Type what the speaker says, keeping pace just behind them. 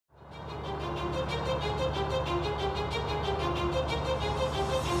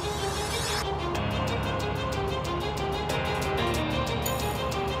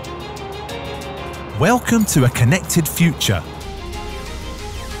Welcome to a connected future.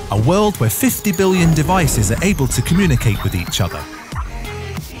 A world where 50 billion devices are able to communicate with each other.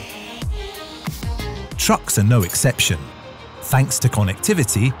 Trucks are no exception. Thanks to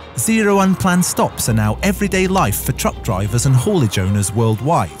connectivity, zero unplanned stops are now everyday life for truck drivers and haulage owners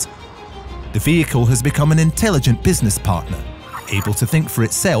worldwide. The vehicle has become an intelligent business partner, able to think for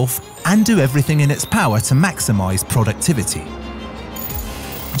itself and do everything in its power to maximize productivity.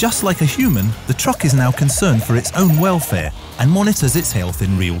 Just like a human, the truck is now concerned for its own welfare and monitors its health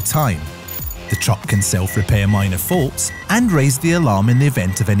in real time. The truck can self-repair minor faults and raise the alarm in the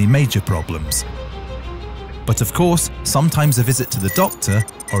event of any major problems. But of course, sometimes a visit to the doctor,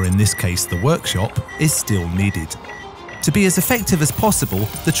 or in this case the workshop, is still needed. To be as effective as possible,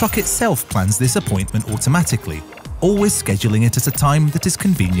 the truck itself plans this appointment automatically, always scheduling it at a time that is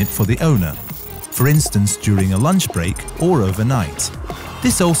convenient for the owner. For instance, during a lunch break or overnight.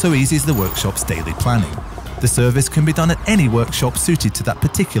 This also eases the workshop's daily planning. The service can be done at any workshop suited to that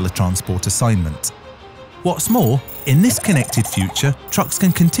particular transport assignment. What's more, in this connected future, trucks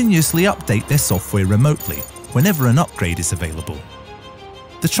can continuously update their software remotely, whenever an upgrade is available.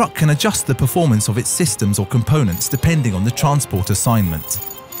 The truck can adjust the performance of its systems or components depending on the transport assignment,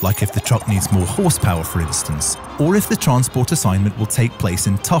 like if the truck needs more horsepower, for instance, or if the transport assignment will take place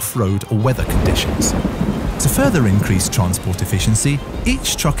in tough road or weather conditions. To further increase transport efficiency,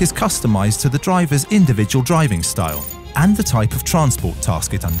 each truck is customized to the driver's individual driving style and the type of transport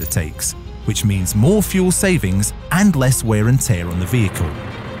task it undertakes, which means more fuel savings and less wear and tear on the vehicle.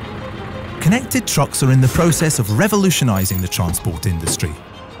 Connected trucks are in the process of revolutionizing the transport industry.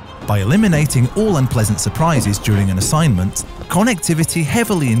 By eliminating all unpleasant surprises during an assignment, connectivity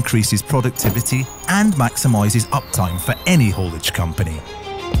heavily increases productivity and maximizes uptime for any haulage company.